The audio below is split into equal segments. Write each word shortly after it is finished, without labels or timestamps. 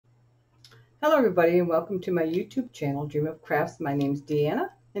Hello everybody and welcome to my YouTube channel, Dream of Crafts. My name's Deanna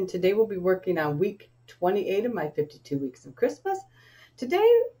and today we'll be working on week 28 of my 52 weeks of Christmas. Today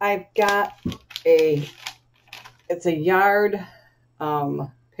I've got it's a yard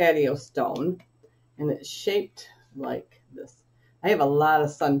patio stone and it's shaped like this. I have a lot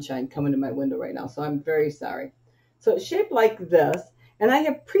of sunshine coming to my window right now, so I'm very sorry. So it's shaped like this, and I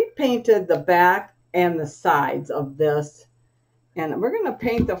have pre-painted the back and the sides of this. And we're going to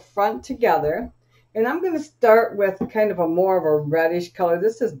paint the front together. And I'm going to start with kind of a more of a reddish color.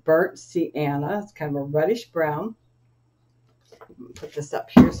 This is burnt sienna. It's kind of a reddish brown. Put this up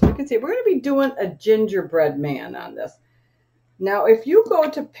here so we can see. We're going to be doing a gingerbread man on this. Now, if you go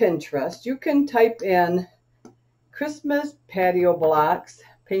to Pinterest, you can type in Christmas patio blocks,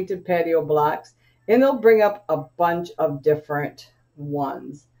 painted patio blocks, and it'll bring up a bunch of different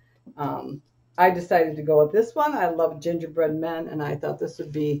ones. I decided to go with this one. I love gingerbread men, and I thought this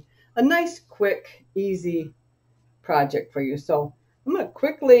would be a nice, quick, easy project for you. So I'm going to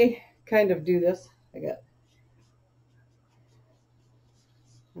quickly kind of do this. I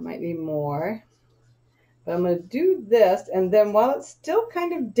might need more, but I'm going to do this, and then while it's still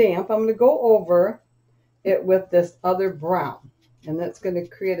kind of damp, I'm going to go over it with this other brown, and that's going to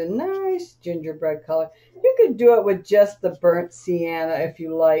create a nice gingerbread color. You could do it with just the burnt sienna if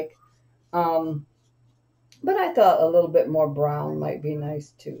you like. But I thought a little bit more brown might be nice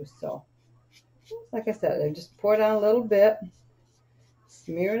too. So, like I said, I just poured on a little bit,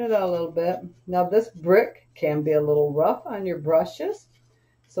 smearing it out a little bit. Now, this brick can be a little rough on your brushes,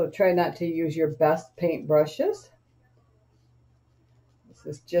 so try not to use your best paint brushes. This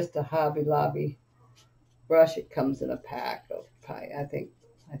is just a Hobby Lobby brush. It comes in a pack of, I think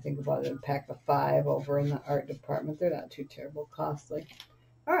about it in a pack of 5 over in the art department. They're not too terrible costly.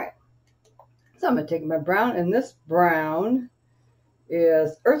 All right. So I'm going to take my brown, and this brown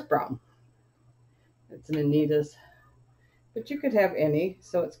is earth brown. It's an Anita's, but you could have any.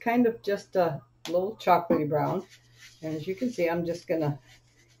 So it's kind of just a little chocolatey brown. And as you can see, I'm just going to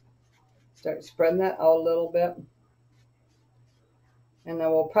start spreading that out a little bit. And I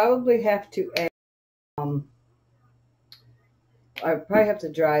will probably have to add, I probably have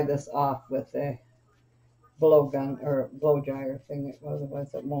to dry this off with a blow gun or blow dryer thing.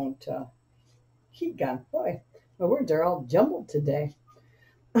 Otherwise it won't heat gun. Boy, my words are all jumbled today.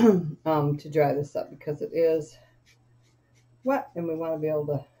 To dry this up because it is wet and we want to be able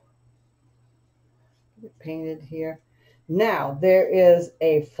to get it painted here. Now, there is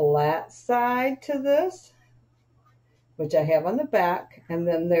a flat side to this, which I have on the back, and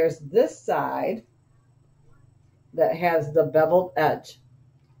then there's this side that has the beveled edge.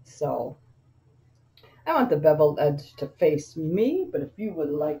 So I want the beveled edge to face me, but if you would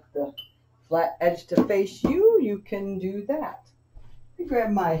like the flat edge to face you, you can do that. Let me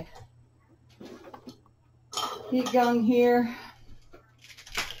grab my heat gun here.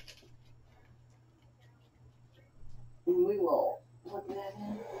 And we will put that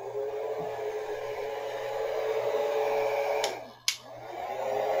in.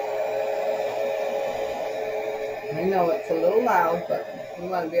 I know it's a little loud, but we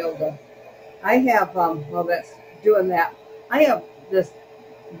want to be able to. I have, well, that's doing that. I have this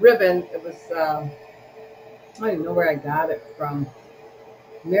ribbon. It was, I don't even know where I got it from.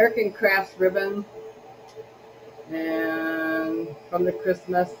 American Crafts ribbon, and from the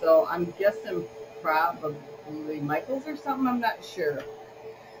Christmas. So I'm guessing probably Michael's or something. I'm not sure,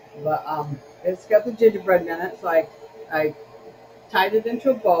 but it's got the gingerbread in it. So I tied it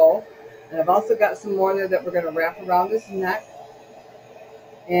into a bow, and I've also got some more there that we're going to wrap around his neck.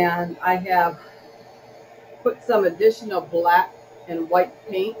 And I have put some additional black and white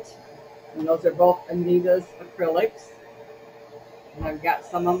paint, and those are both Anita's acrylics. And I've got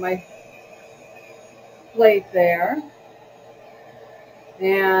some on my plate there.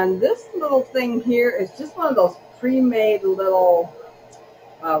 And this little thing here is just one of those pre-made little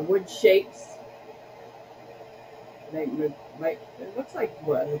wood shapes. It looks like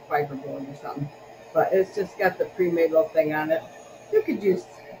wood or fiberboard or something, but it's just got the pre-made little thing on it. You could use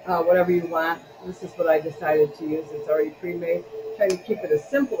whatever you want. This is what I decided to use. It's already pre-made. Trying to keep it as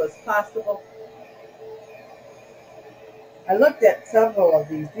simple as possible. I looked at several of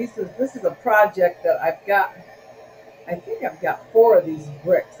these. This is a project that I've got. I think I've got 4 of these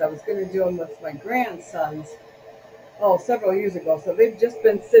bricks. I was going to do them with my grandsons, several years ago. So they've just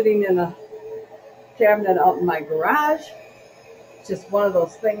been sitting in a cabinet out in my garage. Just one of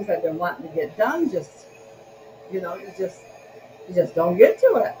those things I've been wanting to get done. Just, you just don't get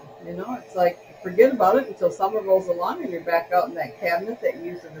to it. It's like, forget about it until summer rolls along and you're back out in that cabinet that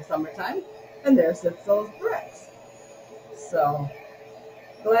you used in the summertime, and there sits those bricks. So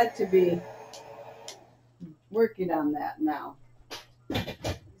glad to be working on that now.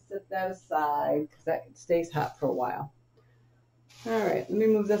 Set that aside because that stays hot for a while. All right, let me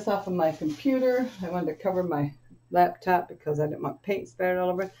move this off of my computer. I wanted to cover my laptop because I didn't want paint spattered all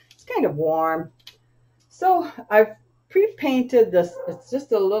over it. It's kind of warm. So I've pre-painted this. It's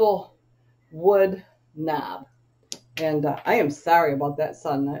just a little wood knob. And I am sorry about that,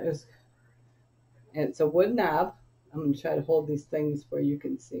 son. It's a wood knob. I'm going to try to hold these things where you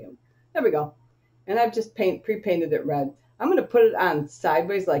can see them. There we go. And I've just pre-painted it red. I'm going to put it on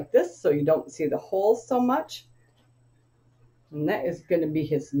sideways like this so you don't see the holes so much. And that is going to be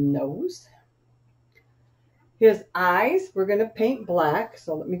his nose. His eyes, we're going to paint black.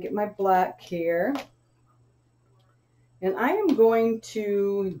 So let me get my black here. And I am going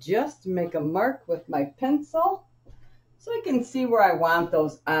to just make a mark with my pencil so I can see where I want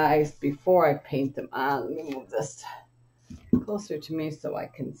those eyes before I paint them on. Let me move this closer to me so I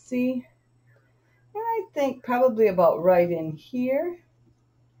can see. And I think probably about right in here.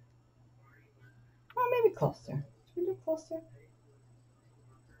 Oh, maybe closer. Should we do closer?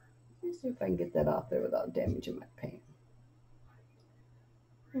 Let me see if I can get that off there without damaging my paint.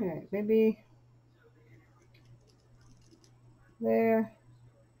 All right, maybe there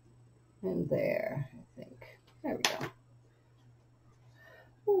and there, I think. There we go.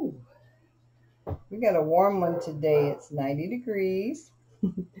 Ooh. We got a warm one today. It's 90 degrees.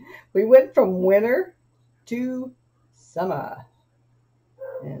 We went from winter to summer.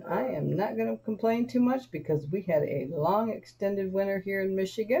 And I am not going to complain too much because we had a long extended winter here in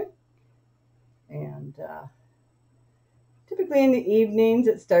Michigan. And typically in the evenings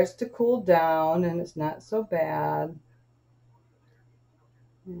it starts to cool down and it's not so bad.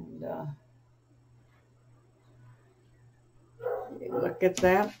 And look at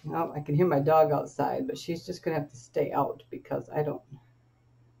that. Oh, I can hear my dog outside, but she's just going to have to stay out because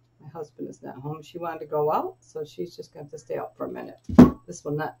my husband is not home. She wanted to go out, so she's just going to have to stay out for a minute. This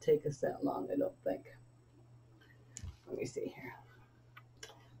will not take us that long, I don't think. Let me see here.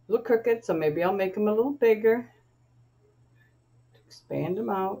 A little crooked, so maybe I'll make them a little bigger. Expand them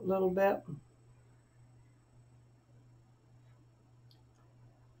out a little bit.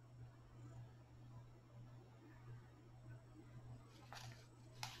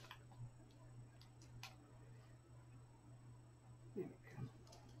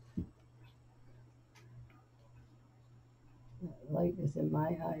 That light is in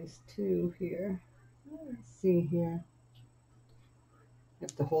my eyes too here. Let's see here. I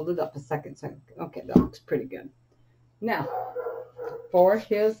have to hold it up a second. Okay, that looks pretty good. Now, for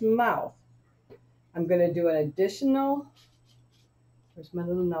his mouth, I'm going to do an additional, where's my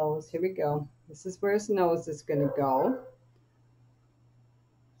little nose? Here we go. This is where his nose is going to go.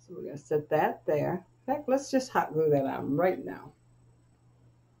 So we're going to set that there. In fact, let's just hot glue that on right now.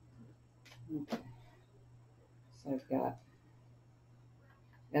 Okay. So I've got,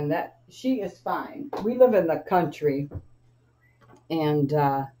 and that, she is fine. We live in the country. And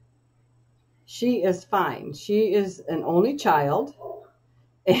she is fine. She is an only child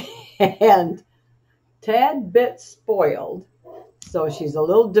and tad bit spoiled. So she's a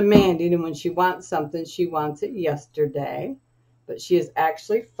little demanding, and when she wants something, she wants it yesterday. But she is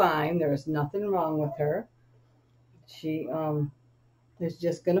actually fine. There is nothing wrong with her. She is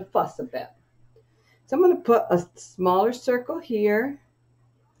just going to fuss a bit. So I'm going to put a smaller circle here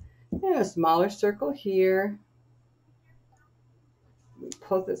and a smaller circle here.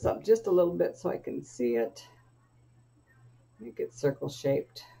 Pull this up just a little bit so I can see it. Make it circle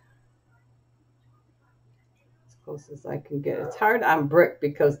shaped. As close as I can get. It's hard on brick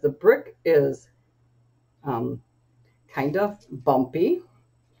because the brick is kind of bumpy.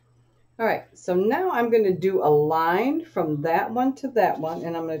 All right, so now I'm going to do a line from that one to that one,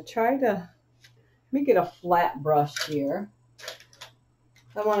 and I'm going to try to, let me get a flat brush here.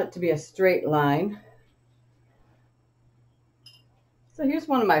 I want it to be a straight line. So here's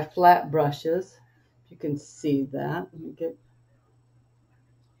one of my flat brushes. If you can see that. Let me get,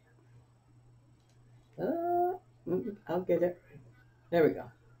 I'll get it. There we go.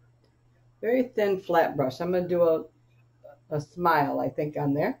 Very thin flat brush. I'm going to do a smile, I think,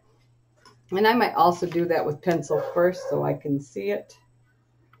 on there. And I might also do that with pencil first so I can see it.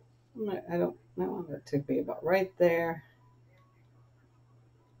 I want it to be about right there.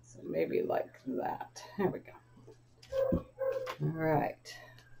 So maybe like that. There we go. All right.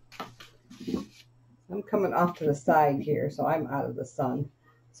 I'm coming off to the side here, so I'm out of the sun,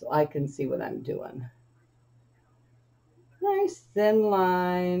 so I can see what I'm doing. Nice thin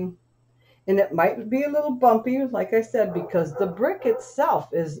line. And it might be a little bumpy, like I said, because the brick itself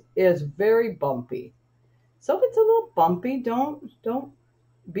is very bumpy. So if it's a little bumpy, don't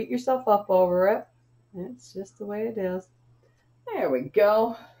beat yourself up over it. It's just the way it is. There we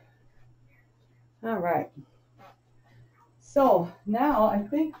go. All right. So now I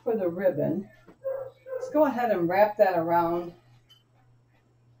think for the ribbon, let's go ahead and wrap that around.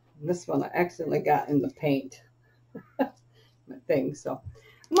 This one I accidentally got in the paint thing. So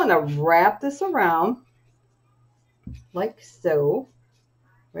I'm going to wrap this around like so,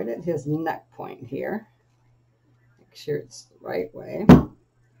 right at his neck point here. Make sure it's the right way.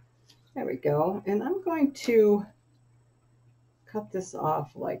 There we go. And I'm going to cut this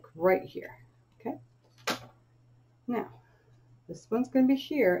off like right here. Okay. Now, this one's going to be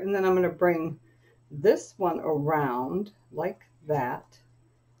here, and then I'm going to bring this one around like that.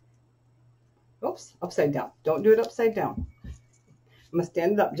 Oops, upside down. Don't do it upside down. I'm going to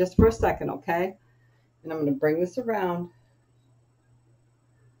stand it up just for a second, okay? And I'm going to bring this around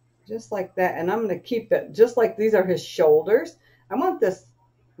just like that. And I'm going to keep it just like these are his shoulders. I want this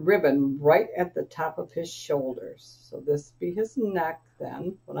ribbon right at the top of his shoulders. So this be his neck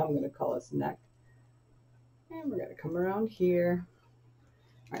then, what I'm going to call his neck. And we're going to come around here.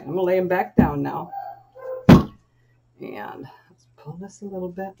 All right, I'm going to lay him back down now. And let's pull this a little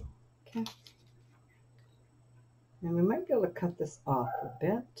bit. Okay. And we might be able to cut this off a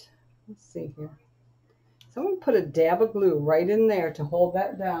bit. Let's see here. So I'm going to put a dab of glue right in there to hold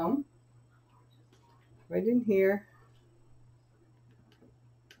that down. Right in here.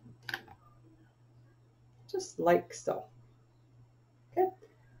 Just like so. Okay.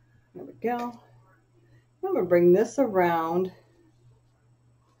 There we go. I'm going to bring this around.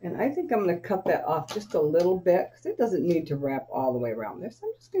 And I think I'm going to cut that off just a little bit because it doesn't need to wrap all the way around there. So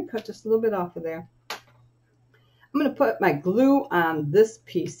I'm just going to cut just a little bit off of there. I'm going to put my glue on this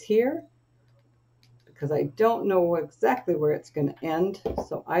piece here because I don't know exactly where it's going to end.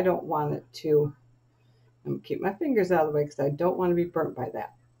 So I don't want it to, I'm going to keep my fingers out of the way because I don't want to be burnt by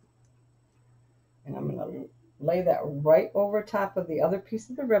that. And I'm going to lay that right over top of the other piece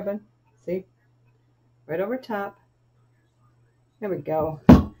of the ribbon. See? Right over top. There we go.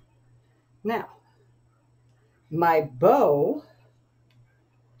 Now, my bow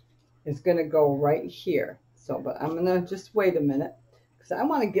is going to go right here. So, but I'm going to just wait a minute because I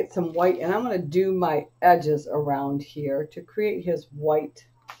want to get some white and I'm going to do my edges around here to create his white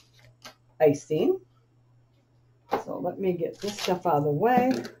icing. So let me get this stuff out of the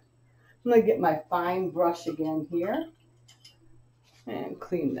way. I'm going to get my fine brush again here and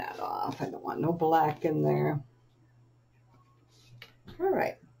clean that off. I don't want no black in there. All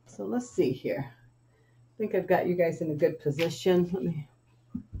right, so let's see here. I think I've got you guys in a good position.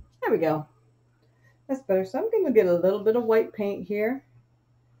 There we go. That's better. So I'm going to get a little bit of white paint here.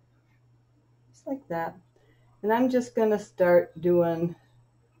 Just like that. And I'm just going to start doing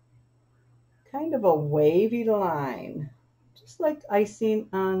kind of a wavy line. Just like icing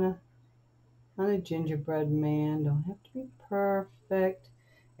on a gingerbread man. Don't have to be perfect.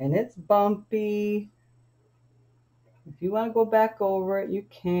 And it's bumpy. If you want to go back over it, you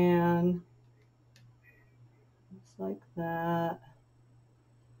can. Just like that.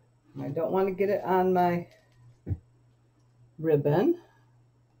 I don't want to get it on my ribbon.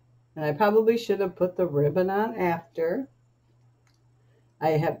 And I probably should have put the ribbon on after.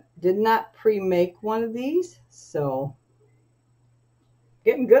 I did not pre-make one of these, so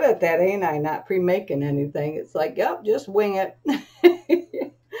getting good at that, ain't I? Not pre-making anything. It's like, yep, just wing it.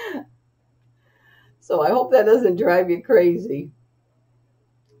 So I hope that doesn't drive you crazy.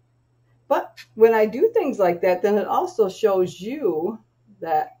 But when I do things like that, then it also shows you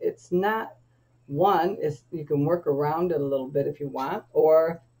that it's not one, you can work around it a little bit if you want,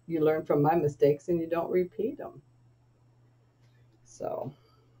 or you learn from my mistakes and you don't repeat them. So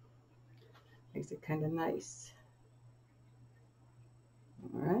makes it kind of nice.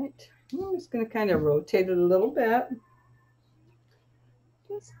 All right, I'm just going to kind of rotate it a little bit.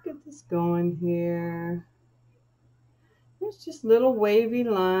 Just get this going here. There's just little wavy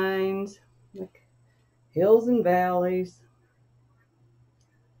lines, like hills and valleys.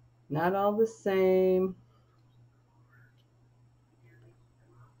 Not all the same.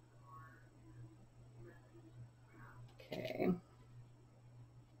 Okay. And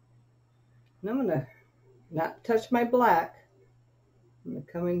I'm going to not touch my black. I'm going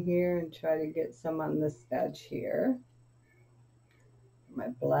to come in here and try to get some on this edge here. My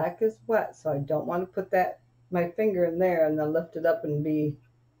black is wet, so I don't want to put my finger in there and then lift it up and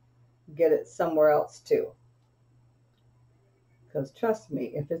get it somewhere else too. Because trust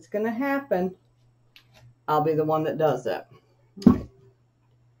me, if it's going to happen, I'll be the one that does it. All right.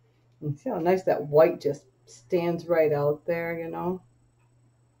 And see how nice that white just stands right out there, you know.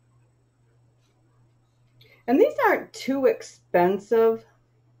 And these aren't too expensive.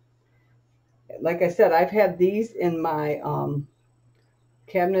 like I said, I've had these in my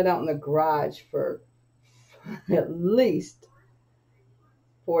cabinet out in the garage for at least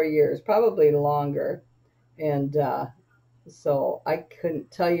 4 years, probably longer. And so I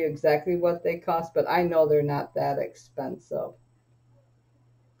couldn't tell you exactly what they cost, but I know they're not that expensive.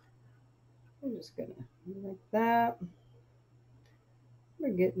 I'm just gonna like that. We're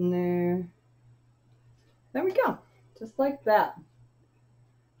getting there. There we go, just like that.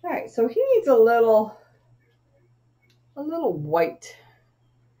 All right, so he needs a little white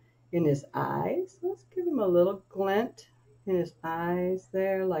in his eyes. Let's give him a little glint in his eyes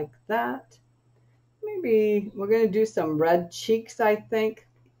there, like that. Maybe we're going to do some red cheeks, I think.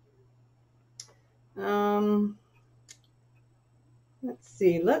 Let's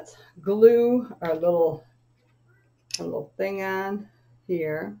see. Let's glue our little thing on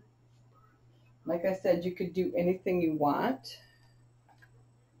here. Like I said, you could do anything you want.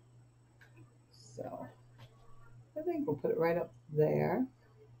 So I think we'll put it right up there,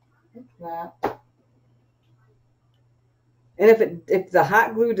 like that. And if the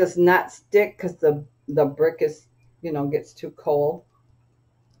hot glue does not stick because the brick is, gets too cold,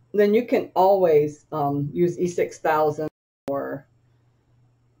 then you can always use E6000 or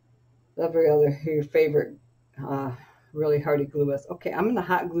every other your favorite really hardy glue is. Okay, I'm going to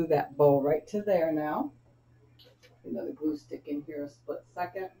hot glue that bow right to there now. Another glue stick in here a split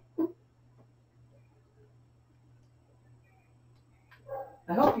second.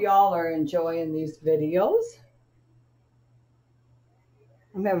 I hope y'all are enjoying these videos.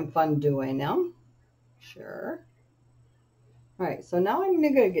 I'm having fun doing them. Sure. All right, so now I'm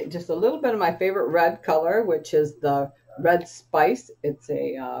going to get just a little bit of my favorite red color, which is the Red Spice. It's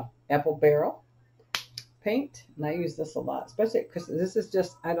a apple barrel paint, and I use this a lot, especially because this is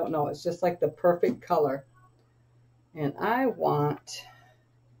just, I don't know, it's just like the perfect color. And I want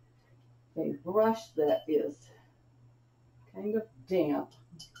a brush that is kind of damp.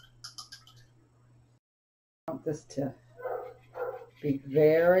 I want this to be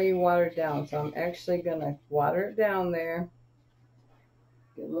very watered down, so I'm actually going to water it down there.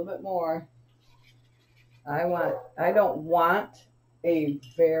 Get a little bit more. I don't want a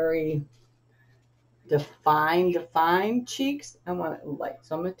very defined cheeks. I want it light.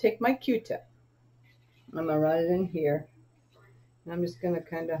 So I'm going to take my Q-tip. I'm going to run it in here. And I'm just going to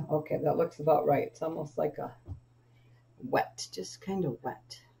kind of, okay, that looks about right. It's almost like a wet, just kind of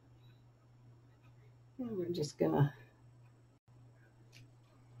wet. And we're just going to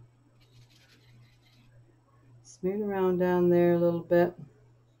smear around down there a little bit.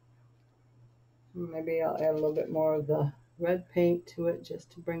 Maybe I'll add a little bit more of the red paint to it just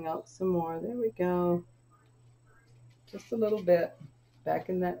to bring out some more. There we go. Just a little bit back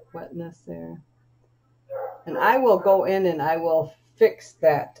in that wetness there. And I will go in and I will fix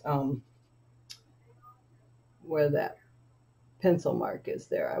that where that pencil mark is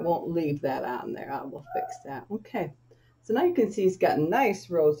there. I won't leave that on there. I will fix that. Okay. So now you can see he's got nice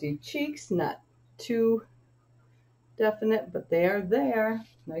rosy cheeks, not too definite, but they are there,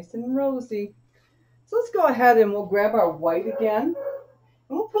 nice and rosy. So let's go ahead and we'll grab our white again, and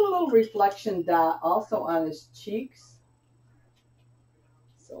we'll put a little reflection dot also on his cheeks.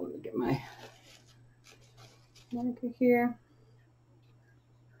 So let me get my marker here.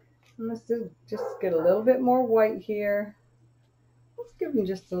 And let's just get a little bit more white here. Let's give him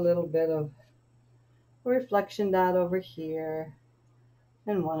just a little bit of a reflection dot over here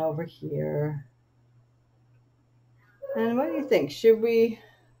and one over here. And what do you think? Should we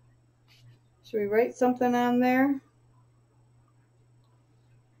write something on there?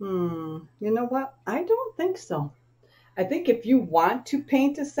 You know what? I don't think so. I think if you want to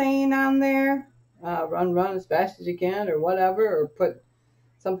paint a saying on there, run as fast as you can or whatever, or put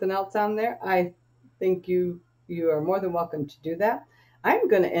something else on there, I think you are more than welcome to do that. I'm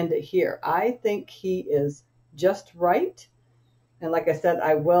going to end it here. I think he is just right. And like I said,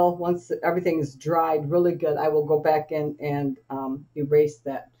 I will, once everything is dried really good, I will go back in and erase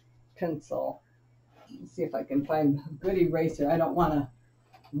that pencil. Let's see if I can find a good eraser. I don't want to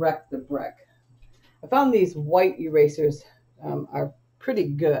wreck the brick. I found these white erasers are pretty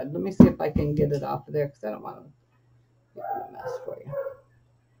good. Let me see if I can get it off of there because I don't want to make a mess for you.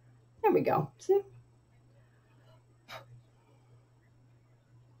 There we go. See?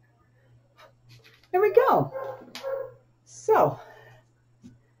 There we go. So,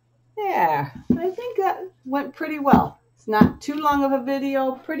 yeah, I think that went pretty well. It's not too long of a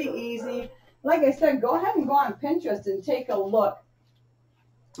video, pretty easy. Like I said, go ahead and go on Pinterest and take a look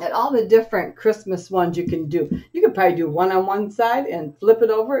at all the different Christmas ones you can do. You could probably do one on one side and flip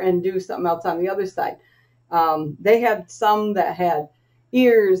it over and do something else on the other side. They had some that had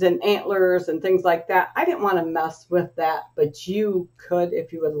ears and antlers and things like that. I didn't want to mess with that, but you could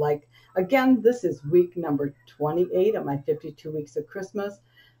if you would like. Again, this is week number 28 of my 52 weeks of Christmas.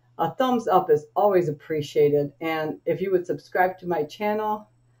 A thumbs up is always appreciated. And if you would subscribe to my channel,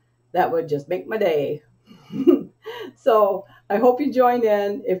 that would just make my day. So I hope you join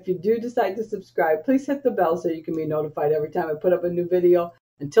in. If you do decide to subscribe, please hit the bell so you can be notified every time I put up a new video.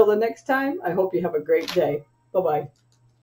 Until the next time, I hope you have a great day. Bye-bye.